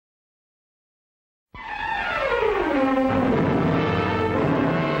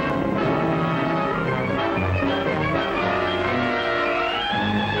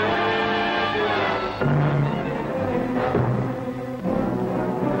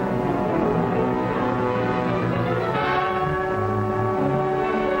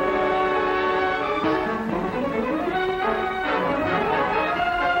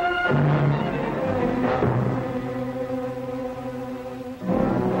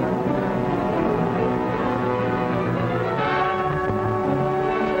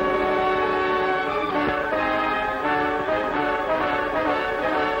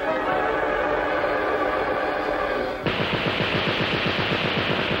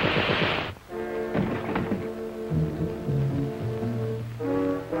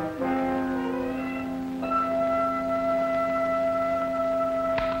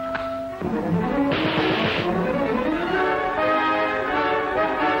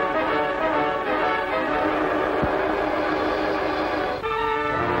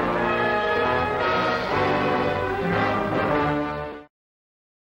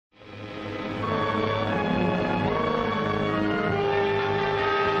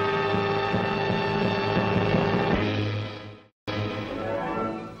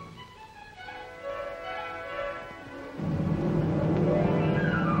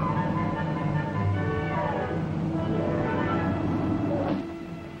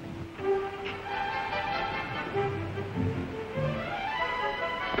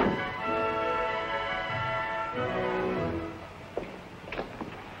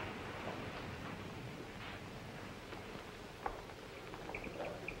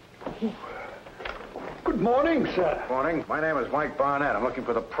Good morning, sir. Morning. My name is Mike Barnett. I'm looking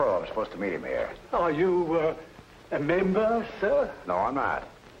for the pro. I'm supposed to meet him here. Are you a member, sir? No, I'm not.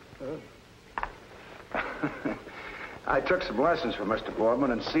 I took some lessons from Mr.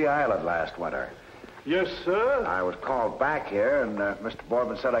 Boardman in Sea Island last winter. Yes, sir. I was called back here, and Mr.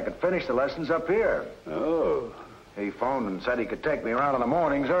 Boardman said I could finish the lessons up here. Oh. He phoned and said he could take me around in the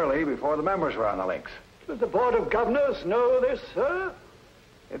mornings early before the members were on the links. Does the Board of Governors know this, sir?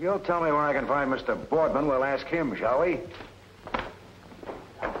 If you'll tell me where I can find Mr. Boardman, we'll ask him, shall we?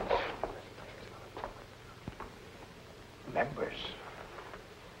 Members.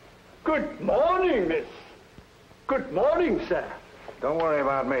 Good morning, miss. Good morning, sir. Don't worry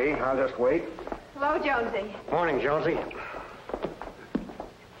about me. I'll just wait. Hello, Jonesy. Morning, Jonesy.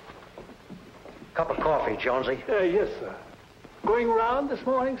 Cup of coffee, Jonesy. Yes, sir. Going around this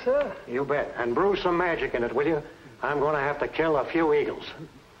morning, sir? You bet. And brew some magic in it, will you? I'm going to have to kill a few eagles.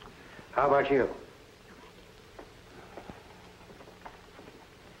 How about you?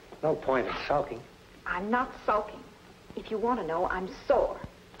 No point in sulking. I'm not sulking. If you want to know, I'm sore.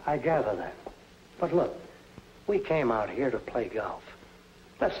 I gather that. But look, we came out here to play golf.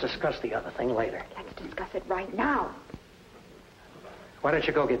 Let's discuss the other thing later. Let's discuss it right now. Why don't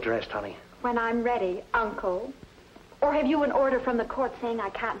you go get dressed, honey? When I'm ready, Uncle. Or have you an order from the court saying I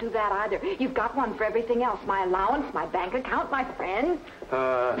can't do that either? You've got one for everything else. My allowance, my bank account, my friends.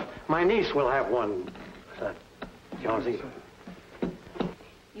 My niece will have one, Jonesy.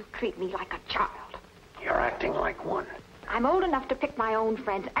 You treat me like a child. You're acting like one. I'm old enough to pick my own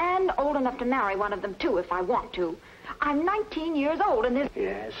friends and old enough to marry one of them, too, if I want to. I'm 19 years old and this...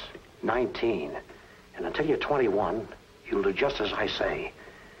 Yes, 19. And until you're 21, you'll do just as I say.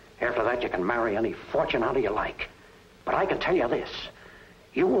 After that, you can marry any fortune hunter you like. But I can tell you this.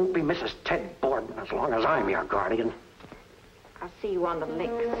 You won't be Mrs. Ted Borden as long as I'm your guardian. I'll see you on the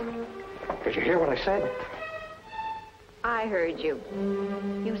links. Did you hear what I said? I heard you.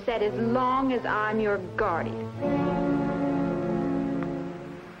 You said as long as I'm your guardian.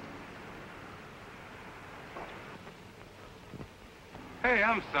 Hey,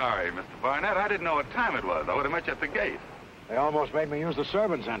 I'm sorry, Mr. Barnett. I didn't know what time it was. I would have met you at the gate. They almost made me use the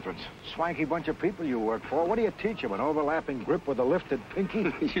servants' entrance. Swanky bunch of people you work for. What do you teach them, an overlapping grip with a lifted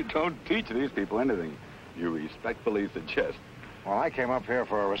pinky? You don't teach these people anything. You respectfully suggest. Well, I came up here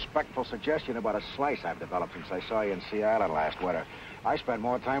for a respectful suggestion about a slice I've developed since I saw you in Sea Island last winter. I spent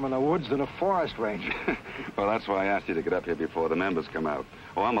more time in the woods than a forest ranger. Well, that's why I asked you to get up here before the members come out.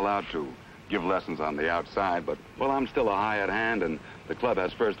 Oh, I'm allowed to give lessons on the outside, but, well, I'm still a hired hand, and the club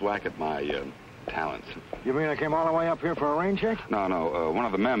has first whack at my talents. You mean I came all the way up here for a rain check? No. One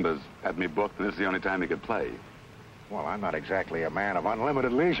of the members had me booked, and this is the only time he could play. Well, I'm not exactly a man of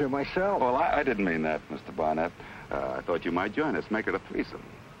unlimited leisure myself. Well, I didn't mean that, Mr. Barnett. I thought you might join us, make it a threesome.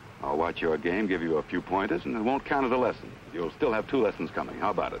 I'll watch your game, give you a few pointers, and it won't count as a lesson. You'll still have 2 lessons coming. How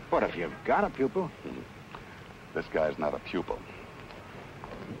about it? But if you've got a pupil? This guy's not a pupil.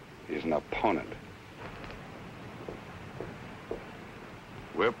 He's an opponent.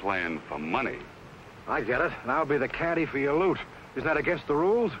 We're playing for money. I get it, and I'll be the caddy for your loot. Isn't that against the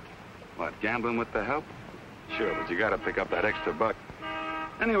rules? What, gambling with the help? Sure, but you gotta pick up that extra buck.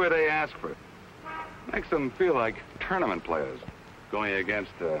 Anyway, they ask for it. Makes them feel like tournament players going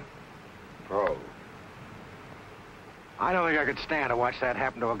against a pro. I don't think I could stand to watch that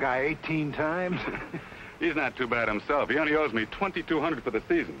happen to a guy 18 times. He's not too bad himself. He only owes me $2,200 for the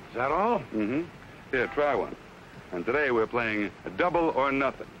season. Is that all? Mm-hmm. Here, try one. And today we're playing a double or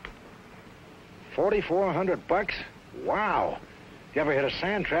nothing. $4,400? Wow. If you ever hit a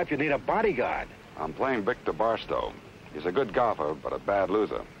sand trap, you need a bodyguard. I'm playing Victor Barstow. He's a good golfer, but a bad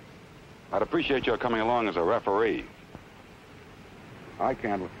loser. I'd appreciate your coming along as a referee. I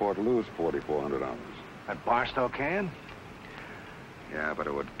can't afford to lose $4,400. And Barstow can? Yeah, but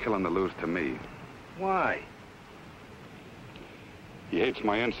it would kill him to lose to me. Why? He hates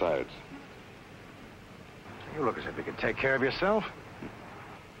my insides. You look as if you could take care of yourself.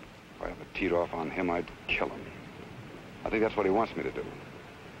 If I ever teed off on him, I'd kill him. I think that's what he wants me to do.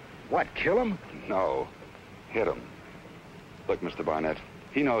 What, kill him? No, hit him. Look, Mr. Barnett,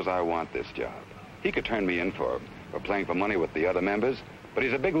 he knows I want this job. He could turn me in for playing for money with the other members, but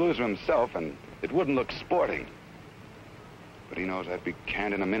he's a big loser himself, and it wouldn't look sporting. But he knows I'd be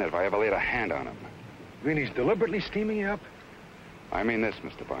canned in a minute if I ever laid a hand on him. You mean he's deliberately steaming you up? I mean this,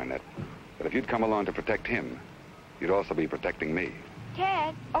 Mr. Barnett, that if you'd come along to protect him, you'd also be protecting me.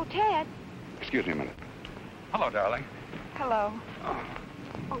 Ted. Oh, Ted. Excuse me a minute. Hello, darling. Hello.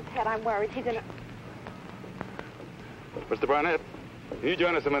 Oh, Ted, I'm worried. He's in a... Mr. Barnett, can you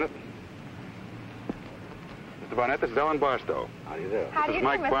join us a minute? Mr. Barnett. This is Ellen Barstow. How do you do? How do This you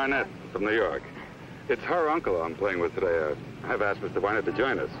is do, Mike Mr. Barnett from New York. It's her uncle I'm playing with today. I've asked Mr. Barnett to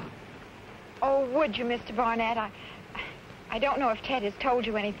join us. Oh, would you, Mr. Barnett? I don't know if Ted has told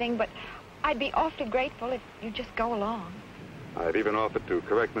you anything, but I'd be awfully grateful if you'd just go along. I've even offered to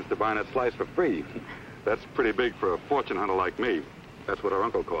correct Mr. Barnett's slice for free. That's pretty big for a fortune hunter like me. That's what her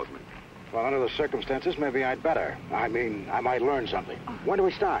uncle calls me. Well, under the circumstances, maybe I'd better. I mean, I might learn something. When do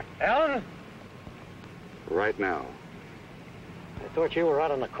we start? Ellen? Right now. I thought you were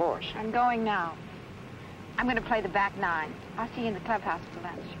out on the course. I'm going now. I'm going to play the back nine. I'll see you in the clubhouse for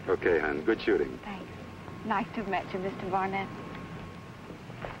lunch. Okay, hon. Good shooting. Thanks. Nice to have met you, Mr. Barnett.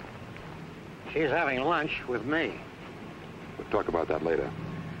 She's having lunch with me. We'll talk about that later.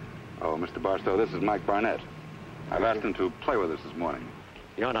 Oh, Mr. Barstow, this is Mike Barnett. I've asked him to play with us this morning.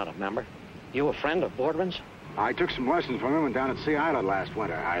 You're not a member. You a friend of Boardman's? I took some lessons from him down at Sea Island last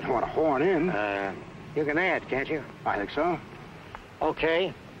winter. I don't want to horn in. You can add, can't you? I think so.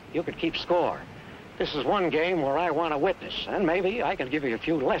 Okay, you could keep score. This is one game where I want to witness, and maybe I can give you a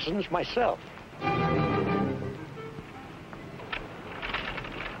few lessons myself. I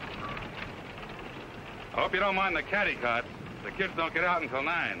hope you don't mind the caddy cart. The kids don't get out until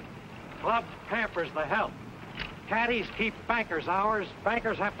 9. Club pampers the help. Caddies keep bankers' hours.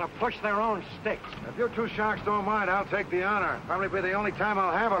 Bankers have to push their own sticks. If you two sharks don't mind, I'll take the honor. Probably be the only time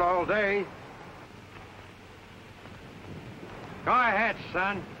I'll have it all day. Go ahead,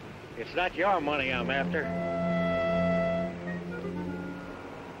 son. It's not your money I'm after.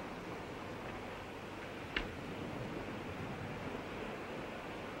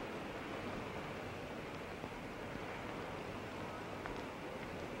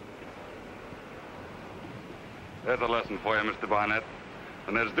 There's a lesson for you, Mr. Barnett.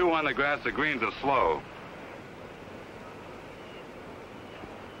 When there's dew on the grass, the greens are slow.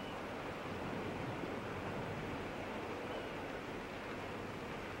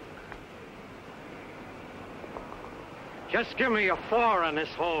 Just give me a 4 on this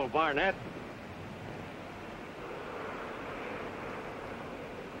hole, Barnett.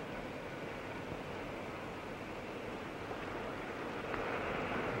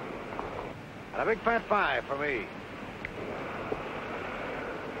 And a big fat 5 for me.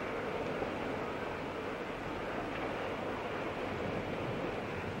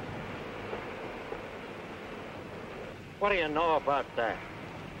 What do you know about that?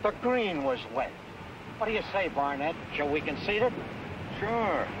 The green was wet. What do you say, Barnett? Shall we concede it?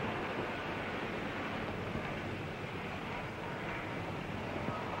 Sure.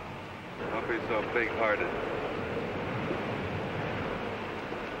 Don't be so big-hearted.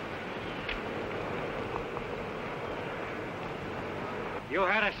 You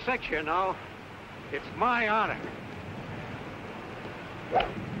had a 6, you know. It's my honor.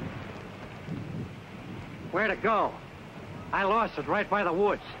 Where to go? I lost it right by the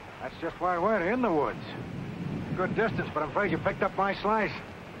woods. That's just why we're in the woods. Good distance, but I'm afraid you picked up my slice.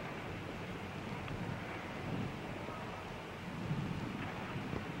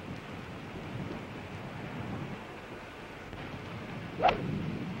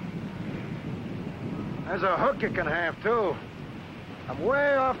 There's a hook you can have, too. I'm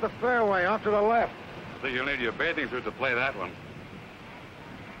way off the fairway, off to the left. I think you'll need your bathing suit to play that one.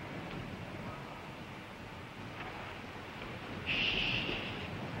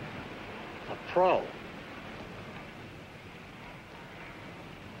 A pro.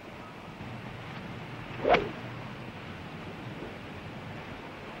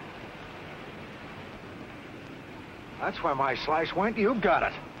 That's where my slice went. You got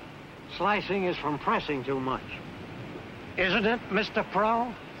it. Slicing is from pressing too much. Isn't it, Mr.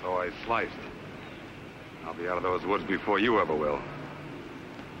 Pro? So I sliced. I'll be out of those woods before you ever will.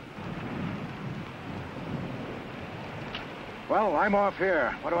 Well, I'm off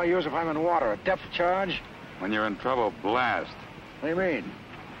here. What do I use if I'm in water? A depth charge? When you're in trouble, blast. What do you mean?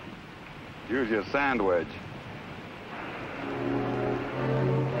 Use your sand wedge.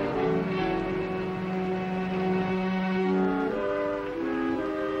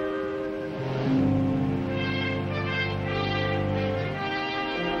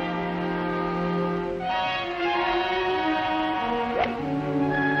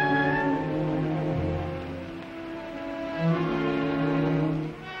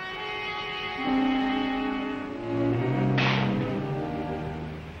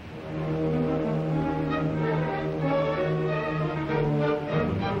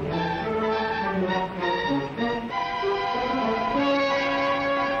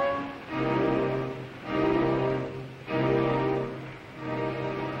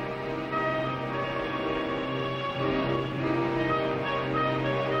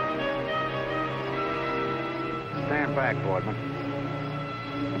 back, Boardman.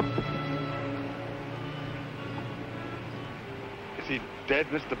 Is he dead,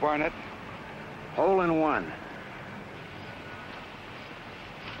 Mr. Barnett? Hole in one.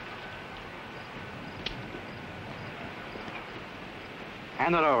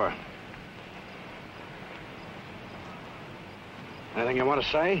 Hand it over. Anything you want to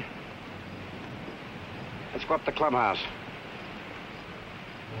say? Let's go up to the clubhouse.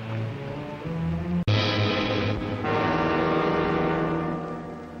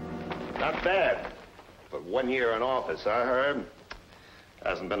 Not bad. But 1 year in office, I heard.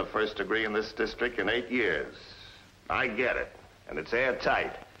 Hasn't been a first degree in this district in 8 years. I get it. And it's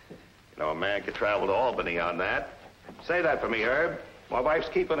airtight. You know, a man could travel to Albany on that. Say that for me, Herb. My wife's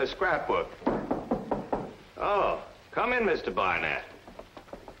keeping a scrapbook. Oh, come in, Mr. Barnett.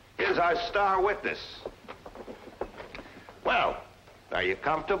 Here's our star witness. Well, are you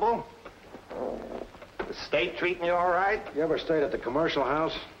comfortable? The state treating you all right? You ever stayed at the commercial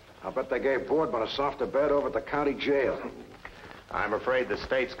house? I'll bet they gave Boardman a softer bed over at the county jail. I'm afraid the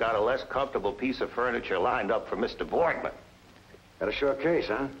state's got a less comfortable piece of furniture lined up for Mr. Boardman. Got a sure case,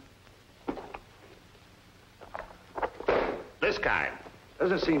 huh? This kind.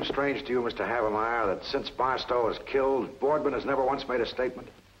 Doesn't it seem strange to you, Mr. Havemeyer, that since Barstow was killed, Boardman has never once made a statement?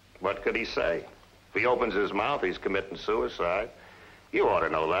 What could he say? If he opens his mouth, he's committing suicide. You ought to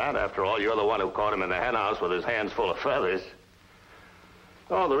know that. After all, you're the one who caught him in the henhouse with his hands full of feathers.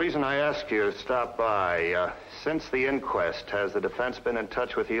 Oh, the reason I asked you to stop by, since the inquest, has the defense been in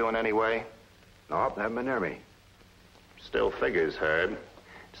touch with you in any way? No, they haven't been near me. Still figures, Herb.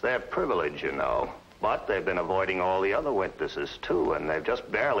 It's their privilege, you know. But they've been avoiding all the other witnesses, too, and they've just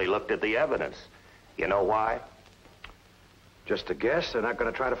barely looked at the evidence. You know why? Just a guess, they're not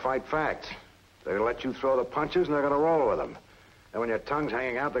going to try to fight facts. They're going to let you throw the punches, and they're going to roll with them. And when your tongue's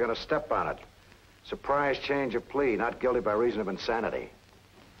hanging out, they're going to step on it. Surprise change of plea, not guilty by reason of insanity.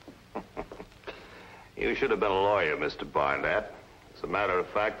 You should have been a lawyer, Mr. Barnett. As a matter of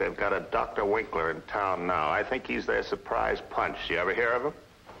fact, they've got a Dr. Winkler in town now. I think he's their surprise punch. You ever hear of him?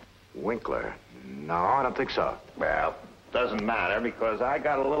 Winkler? No, I don't think so. Well, doesn't matter, because I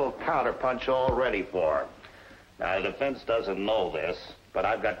got a little counterpunch all ready for him. Now, the defense doesn't know this, but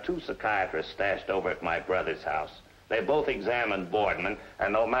I've got 2 psychiatrists stashed over at my brother's house. They both examined Boardman,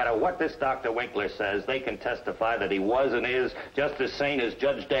 and no matter what this Dr. Winkler says, they can testify that he was and is just as sane as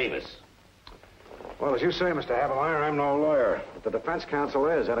Judge Davis. Well, as you say, Mr. Havemeyer, I'm no lawyer. But the defense counsel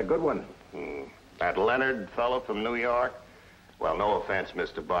is, and a good one. That Leonard fellow from New York? Well, no offense,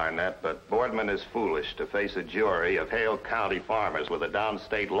 Mr. Barnett, but Boardman is foolish to face a jury of Hale County farmers with a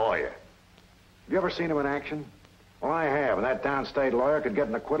downstate lawyer. Have you ever seen him in action? Well, I have, and that downstate lawyer could get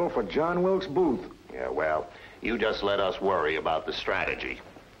an acquittal for John Wilkes Booth. Yeah, well, you just let us worry about the strategy.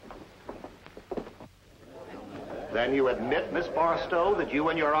 Then you admit, Miss Barstow, that you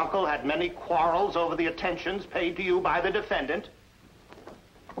and your uncle had many quarrels over the attentions paid to you by the defendant?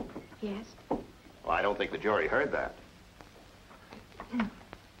 Yes. Well, I don't think the jury heard that.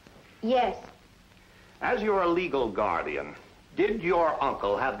 Yes. As your legal guardian, did your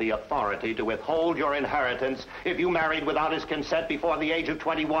uncle have the authority to withhold your inheritance if you married without his consent before the age of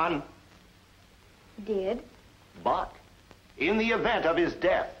 21? Did. But in the event of his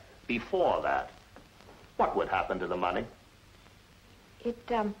death before that, what would happen to the money? It,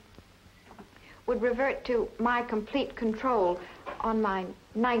 would revert to my complete control on my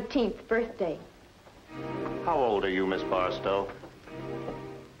 19th birthday. How old are you, Miss Barstow?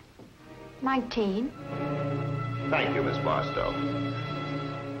 19. Thank you, Miss Barstow.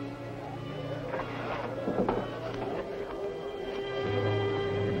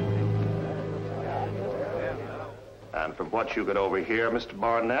 And from what you could overhear, Mr.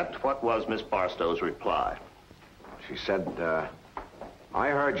 Barnett, what was Miss Barstow's reply? She said, I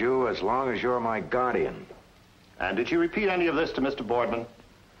heard you as long as you're my guardian. And did she repeat any of this to Mr. Boardman?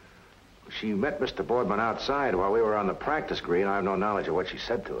 She met Mr. Boardman outside while we were on the practice green. I have no knowledge of what she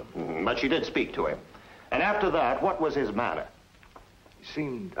said to him. But she did speak to him. And after that, what was his manner? He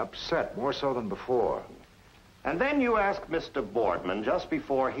seemed upset, more so than before. And then you asked Mr. Boardman, just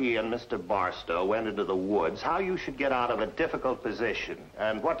before he and Mr. Barstow went into the woods, how you should get out of a difficult position.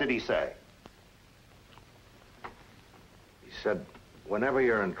 And what did he say? He said, whenever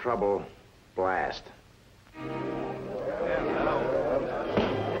you're in trouble, blast.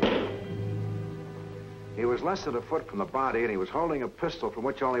 He was less than a foot from the body, and he was holding a pistol from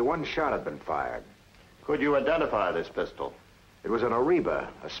which only one shot had been fired. Could you identify this pistol? It was an Ariba,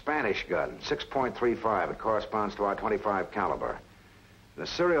 a Spanish gun, 6.35. It corresponds to our 25 caliber. The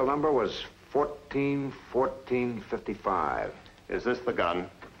serial number was 141455. Is this the gun?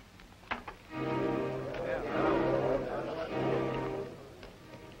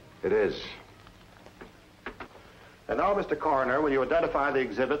 It is. And now, Mr. Coroner, will you identify the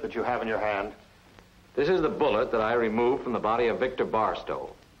exhibit that you have in your hand? This is the bullet that I removed from the body of Victor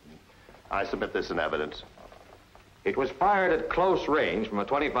Barstow. I submit this in evidence. It was fired at close range from a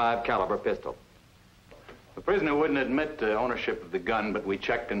 .25 caliber pistol. The prisoner wouldn't admit ownership of the gun, but we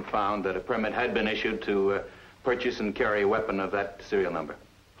checked and found that a permit had been issued to purchase and carry a weapon of that serial number.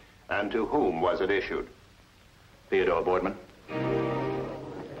 And to whom was it issued? Theodore Boardman.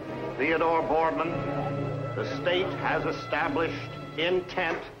 Theodore Boardman, the state has established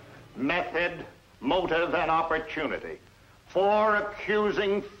intent, method, motive, and opportunity. 4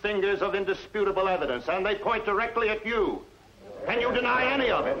 accusing fingers of indisputable evidence, and they point directly at you. Can you deny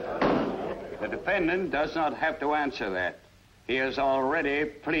any of it? The defendant does not have to answer that. He has already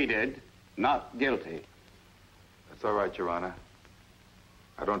pleaded not guilty. That's all right, Your Honor.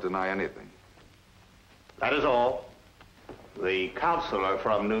 I don't deny anything. That is all. The counselor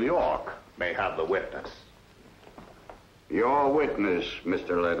from New York may have the witness. Your witness,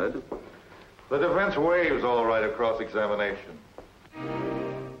 Mr. Leonard. The defense waives all right of cross-examination.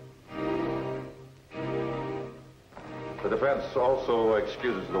 The defense also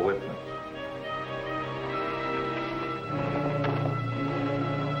excuses the witness.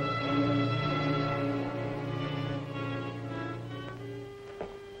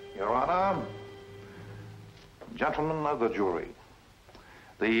 Your Honor, gentlemen of the jury,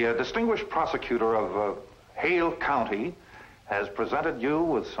 the distinguished prosecutor of Hale County has presented you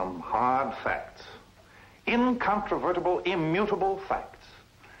with some hard facts. Incontrovertible, immutable facts.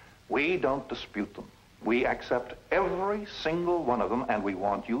 We don't dispute them. We accept every single one of them, and we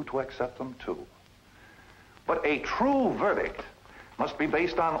want you to accept them too. But a true verdict must be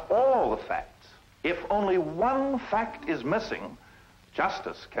based on all the facts. If only one fact is missing,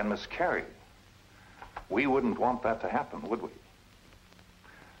 justice can miscarry. We wouldn't want that to happen, would we?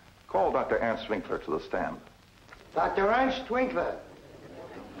 Call Dr. Ernst Winkler to the stand. Dr. Ernst Winkler.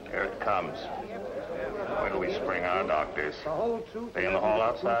 Here it comes. When do we spring our doctors? The whole truth. They in the hall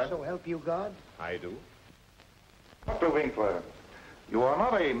outside? So help you God. I do. Dr. Winkler, you are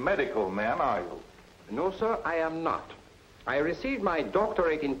not a medical man, are you? No, sir, I am not. I received my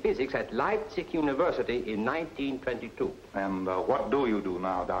doctorate in physics at Leipzig University in 1922. And what do you do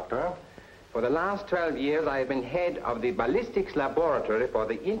now, Doctor? For the last 12 years, I have been head of the ballistics laboratory for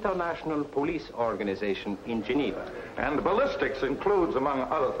the International Police Organization in Geneva. And ballistics includes, among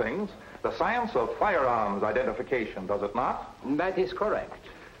other things, the science of firearms identification, does it not? That is correct.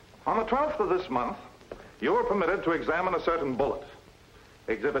 On the 12th of this month, you were permitted to examine a certain bullet,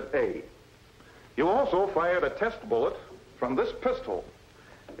 Exhibit A. You also fired a test bullet from this pistol,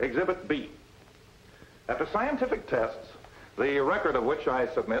 Exhibit B. After scientific tests, the record of which I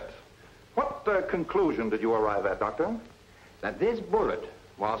submit, what conclusion did you arrive at, Doctor? That this bullet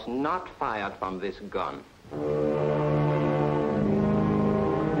was not fired from this gun.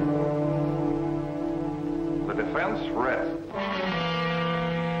 The defense rests.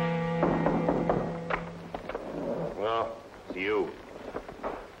 Well, it's you.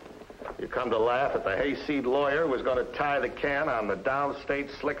 You come to laugh at the hayseed lawyer who was going to tie the can on the downstate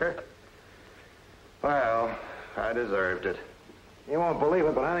slicker? Well, I deserved it. You won't believe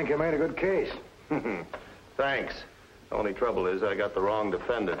it, but I think you made a good case. Thanks. Only trouble is I got the wrong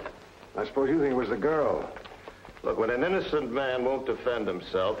defendant. I suppose you think it was the girl. Look, when an innocent man won't defend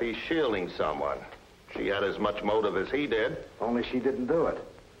himself, he's shielding someone. She had as much motive as he did. Only she didn't do it.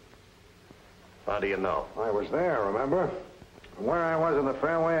 How do you know? I was there, remember? From where I was in the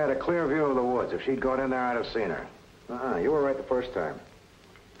fairway, I had a clear view of the woods. If she'd gone in there, I'd have seen her. You were right the first time.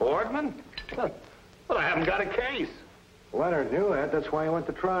 Boardman? Well, I haven't got a case. Leonard knew that. That's why he went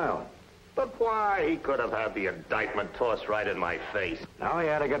to trial. But why? He could have had the indictment tossed right in my face. Now he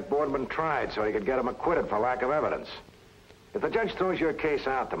had to get Boardman tried so he could get him acquitted for lack of evidence. If the judge throws your case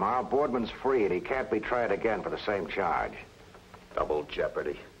out tomorrow, Boardman's free and he can't be tried again for the same charge. Double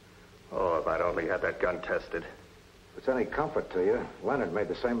jeopardy. Oh, if I'd only had that gun tested. If it's any comfort to you, Leonard made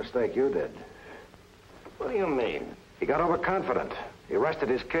the same mistake you did. What do you mean? He got overconfident. He rested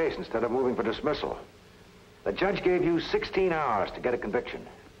his case instead of moving for dismissal. The judge gave you 16 hours to get a conviction.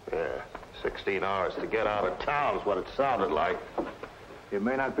 Yeah, 16 hours to get out of town is what it sounded like. You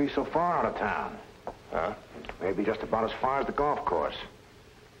may not be so far out of town. Huh? Maybe just about as far as the golf course.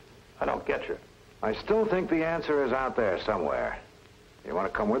 I don't get you. I still think the answer is out there somewhere. You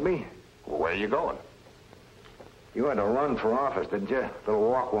want to come with me? Well, where are you going? You had to run for office, didn't you? A little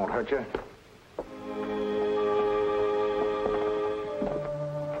walk won't hurt you.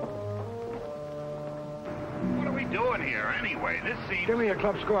 What are we doing here, anyway? This seems... Give me your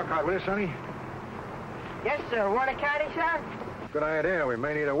club scorecard, will you, Sonny? Yes, sir. Want a caddy, sir? Good idea. We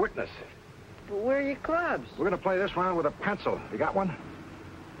may need a witness. But where are your clubs? We're going to play this round with a pencil. You got one?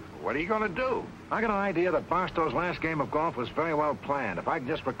 What are you going to do? I got an idea that Barstow's last game of golf was very well planned. If I can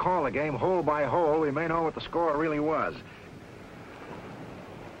just recall the game hole by hole, we may know what the score really was.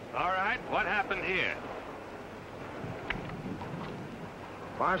 All right, what happened here?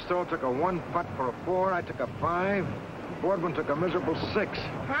 Barstow took a 1 putt for a 4. I took a 5. Boardman took a miserable 6.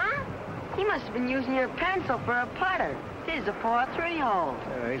 Huh? He must have been using your pencil for a putter. This is a par 3 hole.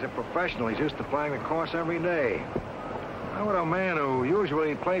 Yeah, he's a professional. He's used to playing the course every day. How would a man who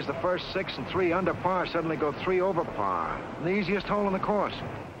usually plays the first 6 and 3 under par suddenly go 3 over par? The easiest hole in the course.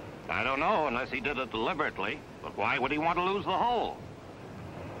 I don't know, unless he did it deliberately. But why would he want to lose the hole?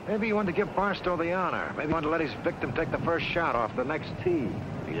 Maybe he wanted to give Barstow the honor. Maybe he wanted to let his victim take the first shot off the next tee.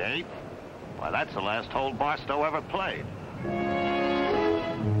 The 8th? Why, that's the last hole Barstow ever played.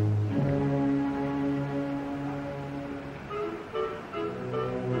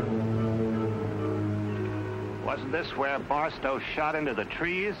 Wasn't this where Barstow shot into the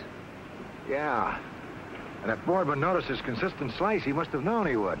trees? Yeah. And if Boardman noticed his consistent slice, he must have known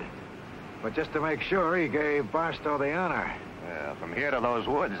he would. But just to make sure, he gave Barstow the honor. Well, from here to those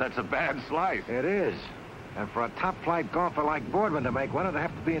woods, that's a bad slice. It is. And for a top-flight golfer like Boardman to make one, it'd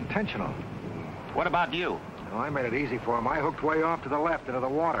have to be intentional. What about you? Well, I made it easy for him. I hooked way off to the left into the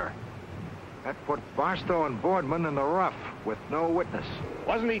water. That put Barstow and Boardman in the rough with no witness.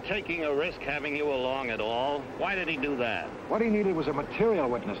 Wasn't he taking a risk having you along at all? Why did he do that? What he needed was a material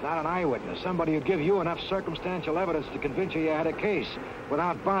witness, not an eyewitness. Somebody who'd give you enough circumstantial evidence to convince you had a case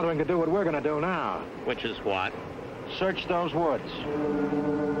without bothering to do what we're going to do now. Which is what? Search those woods.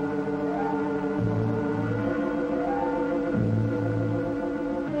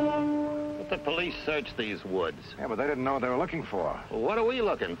 The police searched these woods. Yeah, but they didn't know what they were looking for. Well, what are we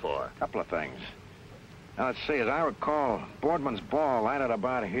looking for? A couple of things. Now, let's see. As I recall, Boardman's ball landed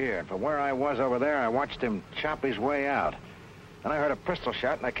about here. From where I was over there, I watched him chop his way out. Then I heard a pistol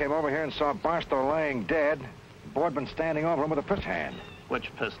shot, and I came over here and saw Barstow laying dead, Boardman standing over him with a pistol hand.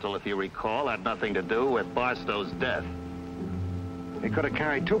 Which pistol, if you recall, had nothing to do with Barstow's death? He could have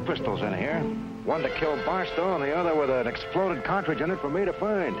carried 2 pistols in here. One to kill Barstow and the other with an exploded cartridge in it for me to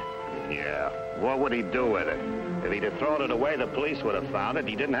find. Yeah. What would he do with it? If he'd have thrown it away, the police would have found it.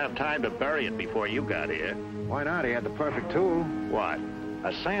 He didn't have time to bury it before you got here. Why not? He had the perfect tool. What?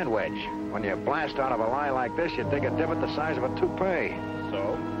 A sand wedge. When you blast out of a lie like this, you dig a divot the size of a toupee.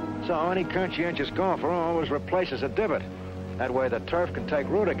 So any conscientious golfer always replaces a divot. That way the turf can take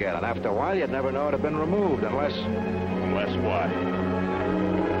root again, and after a while you'd never know it had been removed unless... Unless what?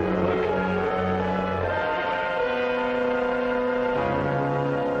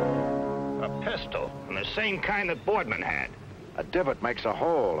 Pistol, and the same kind that Boardman had. A divot makes a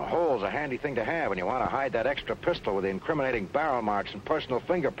hole. A hole's a handy thing to have when you want to hide that extra pistol with the incriminating barrel marks and personal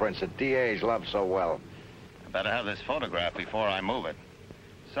fingerprints that DAs love so well. I better have this photograph before I move it.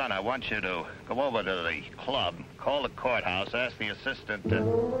 Son, I want you to go over to the club, call the courthouse, ask the assistant to...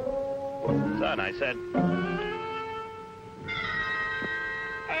 Son, I said...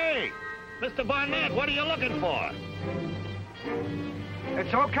 Hey, Mr. Barnett, what are you looking for?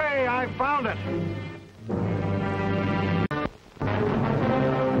 It's okay, I found it.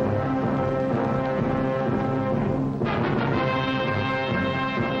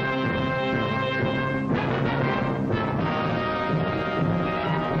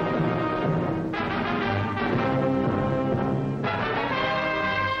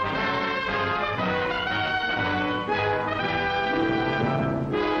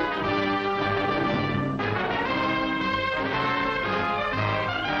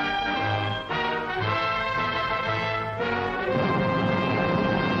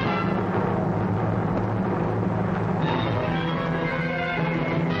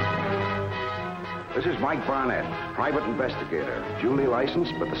 This is Mike Barnett, private investigator, duly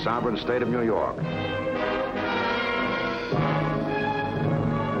licensed with the sovereign state of New York.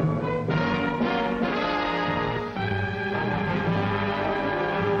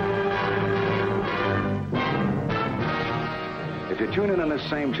 If you tune in on this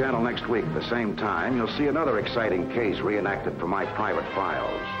same channel next week at the same time, you'll see another exciting case reenacted from my private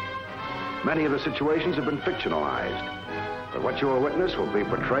files. Many of the situations have been fictionalized, but what you will witness will be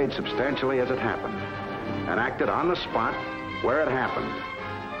portrayed substantially as it happened and acted on the spot where it happened.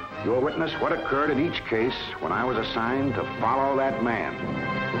 You'll witness what occurred in each case when I was assigned to follow that man.